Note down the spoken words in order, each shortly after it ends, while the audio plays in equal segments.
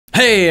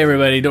Hey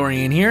everybody,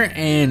 Dorian here,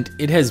 and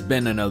it has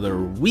been another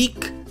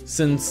week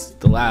since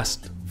the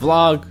last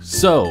vlog,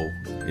 so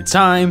it's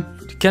time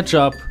to catch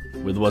up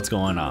with what's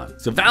going on.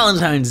 So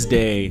Valentine's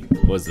Day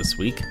was this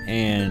week,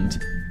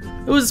 and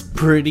it was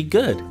pretty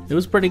good.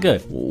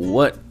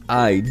 What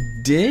I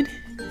did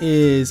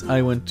is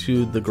I went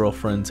to the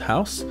girlfriend's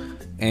house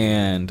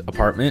and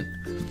apartment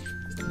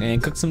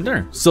and cooked some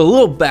dinner. So a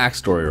little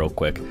backstory real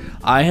quick.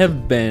 I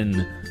have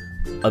been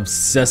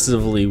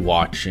obsessively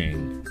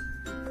watching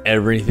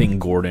everything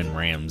Gordon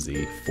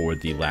Ramsay for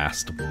the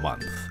last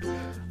month.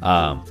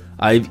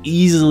 I've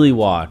easily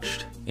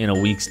watched in a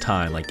week's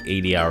time like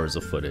 80 hours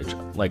of footage.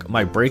 Like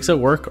my breaks at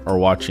work are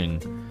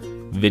watching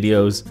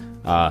videos.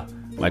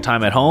 My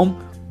time at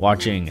home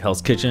watching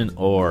Hell's Kitchen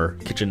or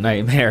Kitchen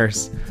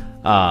Nightmares.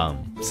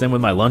 Same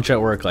with my lunch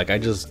at work. Like I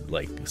just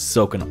like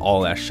soaking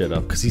all that shit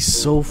up because he's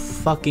so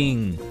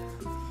fucking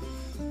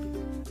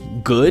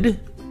good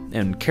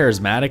and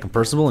charismatic and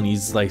personable, and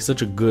he's like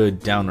such a good,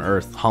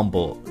 down-to-earth,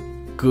 humble,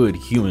 good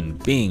human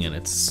being, and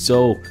it's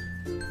so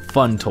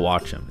fun to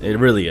watch him. It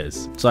really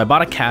is. So I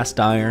bought a cast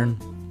iron,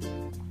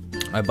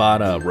 I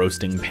bought a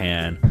roasting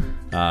pan,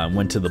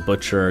 went to the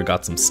butcher,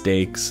 got some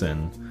steaks,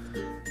 and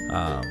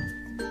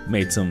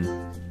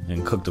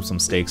cooked up some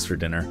steaks for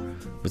dinner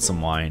with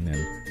some wine,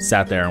 and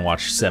sat there and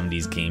watched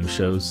 70s game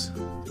shows.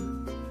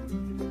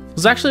 It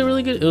was actually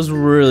really good. It was a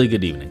really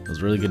good evening. A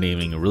really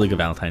good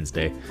Valentine's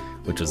Day,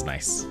 which was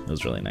nice. It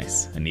was really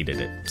nice. I needed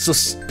it. So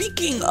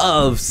speaking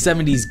of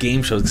 70s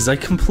game shows, because I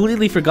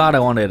completely forgot I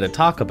wanted to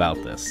talk about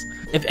this.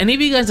 If any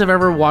of you guys have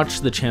ever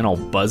watched the channel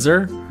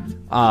Buzzer,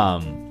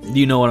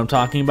 you know what I'm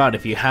talking about.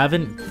 If you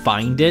haven't,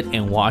 find it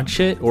and watch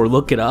it or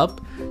look it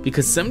up,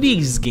 because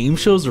 70s game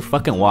shows are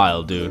fucking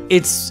wild, dude.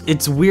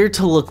 It's weird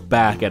to look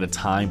back at a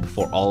time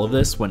before all of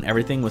this, when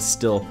everything was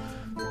still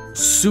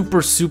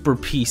super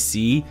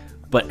PC,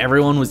 but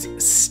everyone was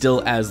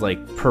still as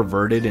like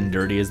perverted and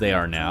dirty as they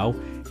are now.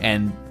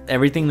 And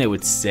everything they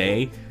would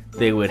say,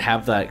 they would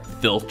have that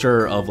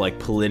filter of like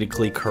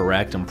politically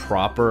correct and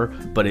proper,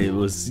 but it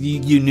was,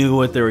 you knew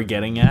what they were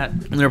getting at.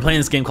 And they were playing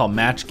this game called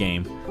Match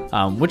Game,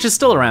 which is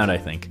still around, I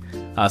think.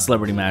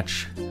 Celebrity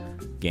Match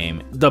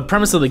Game. The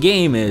premise of the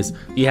game is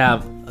you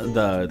have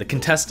the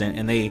contestant,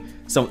 and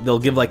they'll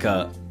give like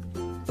a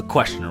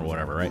question or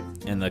whatever, right?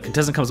 And the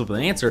contestant comes up with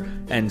an answer,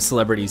 and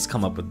celebrities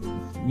come up with,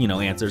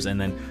 answers,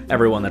 and then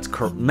everyone that's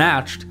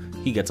matched,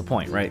 he gets a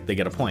point, right? They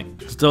get a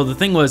point. So the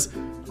thing was,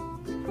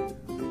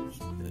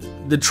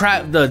 the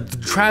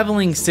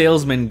traveling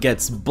salesman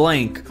gets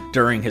blank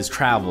during his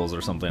travels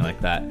or something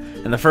like that.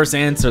 And the first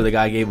answer the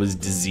guy gave was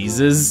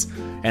diseases,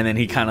 and then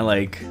he kind of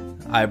like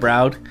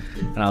eyebrowed,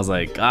 and I was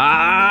like,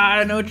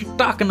 I know what you're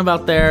talking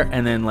about there.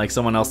 And then like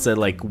someone else said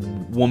like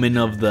woman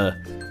of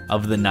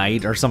the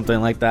night or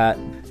something like that.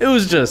 It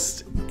was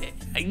just,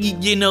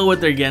 you know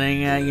what they're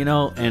getting at,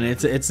 and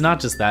it's not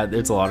just that,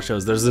 it's a lot of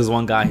shows. There's this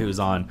one guy who's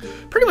on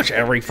pretty much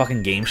every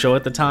fucking game show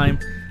at the time.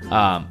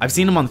 I've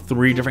seen him on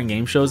 3 different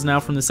game shows now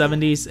from the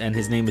 70s, and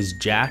his name is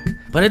Jack.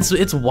 But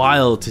it's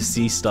wild to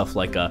see stuff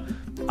like a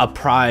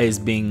prize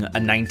being a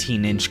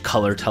 19-inch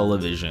color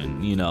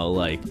television,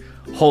 like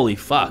holy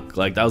fuck,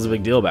 like that was a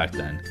big deal back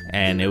then.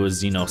 And it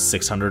was,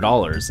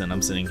 $600, and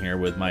I'm sitting here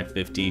with my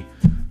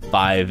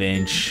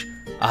 55-inch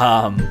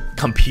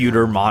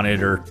computer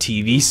monitor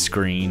TV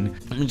screen.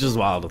 It's just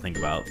wild to think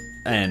about.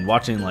 And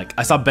watching, like,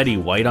 I saw Betty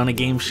White on a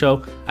game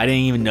show. I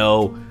didn't even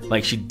know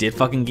like she did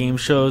fucking game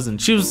shows,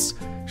 and she was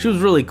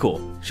really cool.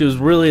 She was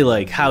really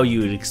like how you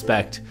would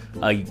expect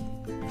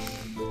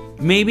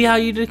maybe how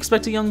you'd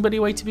expect a young Betty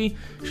White to be.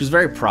 She was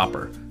very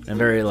proper and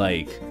very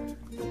like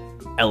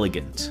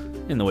elegant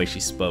in the way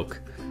she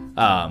spoke,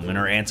 and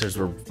her answers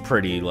were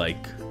pretty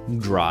like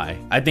dry.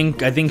 I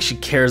think she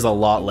cares a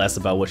lot less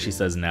about what she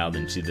says now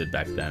than she did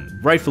back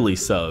then. Rightfully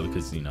so,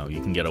 because you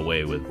can get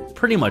away with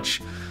pretty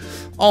much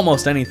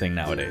almost anything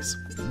nowadays.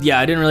 Yeah,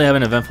 I didn't really have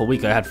an eventful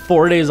week. I had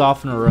 4 days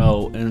off in a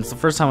row, and it's the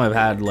first time I've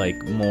had like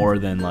more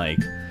than like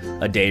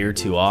a day or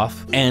 2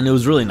 off, and it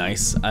was really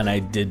nice. And I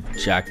did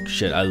jack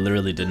shit. I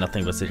literally did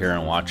nothing but sit here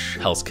and watch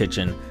Hell's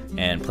Kitchen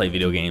and play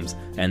video games,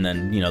 and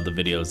then the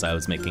videos I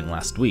was making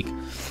last week.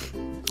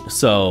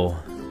 So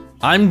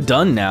I'm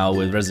done now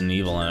with Resident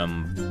Evil, and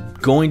I'm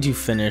going to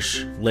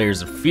finish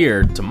Layers of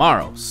Fear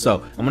tomorrow.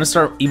 So I'm gonna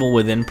start Evil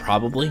Within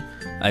probably.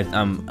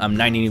 I'm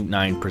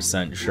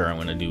 99% sure I'm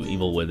gonna do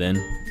Evil Within,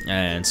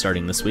 and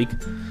starting this week.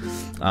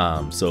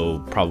 So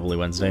probably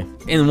Wednesday.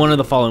 In one of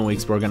the following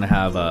weeks, we're gonna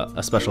have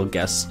a special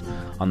guest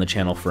on the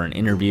channel for an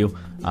interview,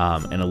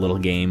 and a little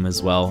game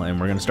as well. And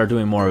we're gonna start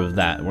doing more of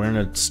that. We're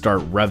gonna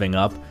start revving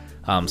up.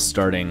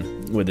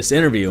 Starting with this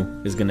interview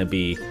is gonna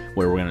be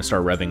where we're gonna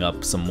start revving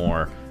up some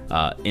more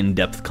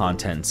in-depth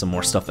content, some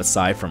more stuff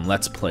aside from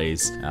Let's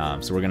Plays.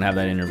 So we're gonna have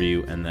that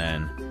interview, and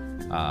then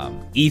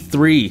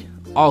E3.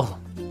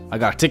 I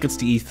got tickets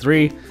to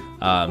E3,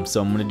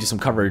 so I'm gonna do some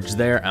coverage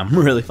there. I'm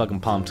really fucking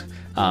pumped.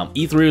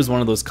 E3 is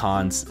one of those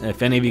cons.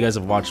 If any of you guys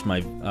have watched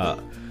my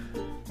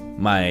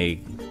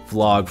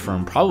vlog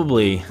from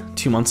probably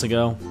 2 months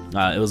ago,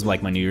 it was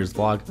like my New Year's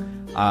vlog.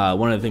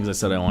 one of the things I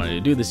said I wanted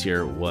to do this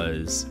year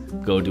was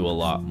go do a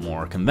lot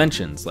more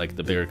conventions, like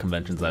the bigger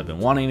conventions that I've been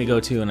wanting to go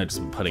to, and I've just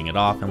been putting it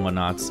off and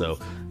whatnot. So,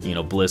 you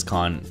know,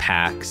 BlizzCon,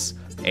 PAX,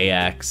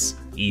 AX,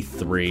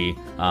 E3.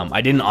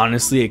 I didn't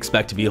honestly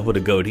expect to be able to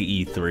go to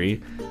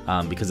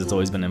E3 because it's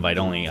always been invite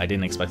only. I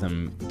didn't expect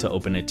them to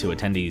open it to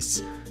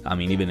attendees. I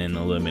mean, even in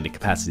the limited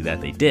capacity that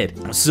they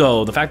did.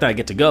 So the fact that I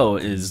get to go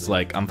is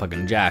like, I'm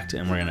fucking jacked,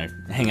 and we're gonna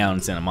hang out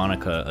in Santa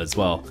Monica as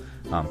well.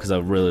 Because I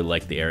really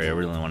like the area. I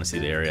really want to see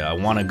the area. I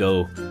want to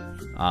go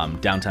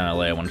downtown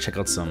LA. I want to check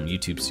out some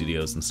YouTube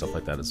studios and stuff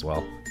like that as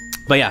well.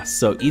 But yeah,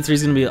 so E3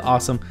 is going to be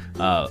awesome.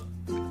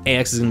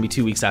 AX is going to be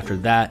 2 weeks after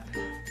that.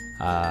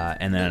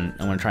 And then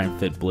I'm going to try and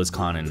fit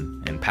BlizzCon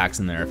and PAX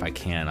in there if I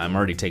can. I'm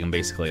already taking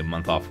basically a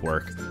month off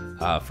work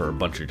for a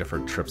bunch of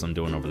different trips I'm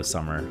doing over the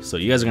summer. So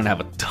you guys are going to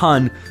have a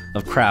ton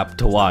of crap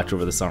to watch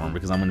over the summer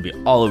because I'm going to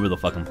be all over the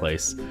fucking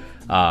place.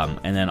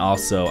 And then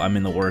also I'm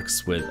in the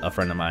works with a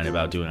friend of mine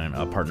about doing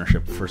a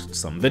partnership for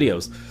some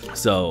videos.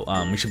 So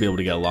we should be able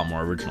to get a lot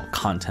more original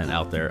content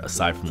out there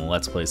aside from the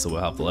Let's Plays. So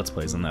we'll have the Let's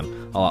Plays and then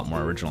a lot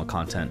more original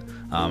content.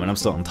 And I'm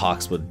still in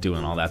talks with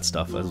doing all that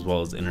stuff as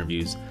well as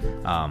interviews.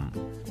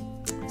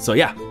 So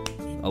yeah,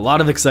 a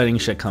lot of exciting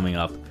shit coming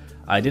up.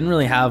 I didn't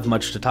really have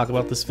much to talk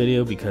about this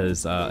video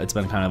because it's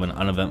been kind of an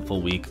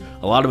uneventful week.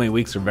 A lot of my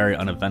weeks are very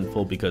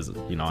uneventful because,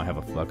 you know, I have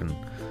a fucking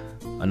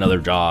another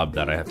job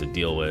that I have to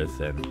deal with,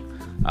 and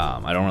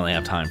I don't really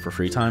have time for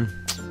free time.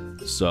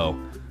 So,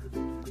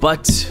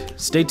 but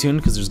stay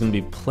tuned because there's going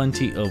to be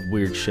plenty of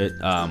weird shit.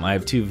 I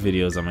have 2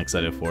 videos I'm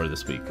excited for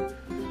this week.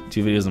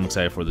 2 videos I'm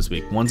excited for this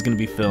week. One's going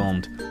to be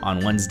filmed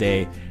on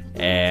Wednesday,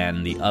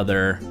 and the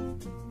other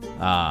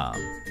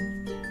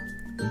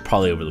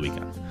probably over the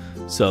weekend.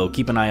 So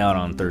keep an eye out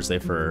on Thursday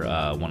for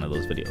one of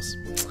those videos.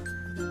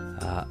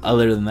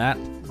 Other than that,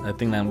 I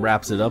think that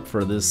wraps it up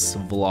for this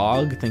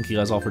vlog. Thank you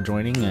guys all for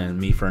joining and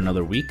me for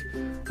another week.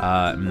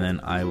 And then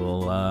I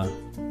will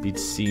be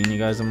seeing you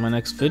guys in my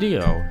next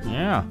video.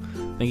 Yeah.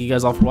 Thank you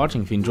guys all for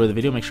watching. If you enjoyed the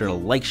video, make sure to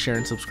like, share,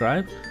 and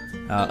subscribe.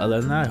 Other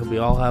than that, I hope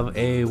you all have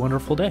a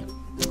wonderful day.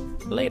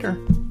 Later.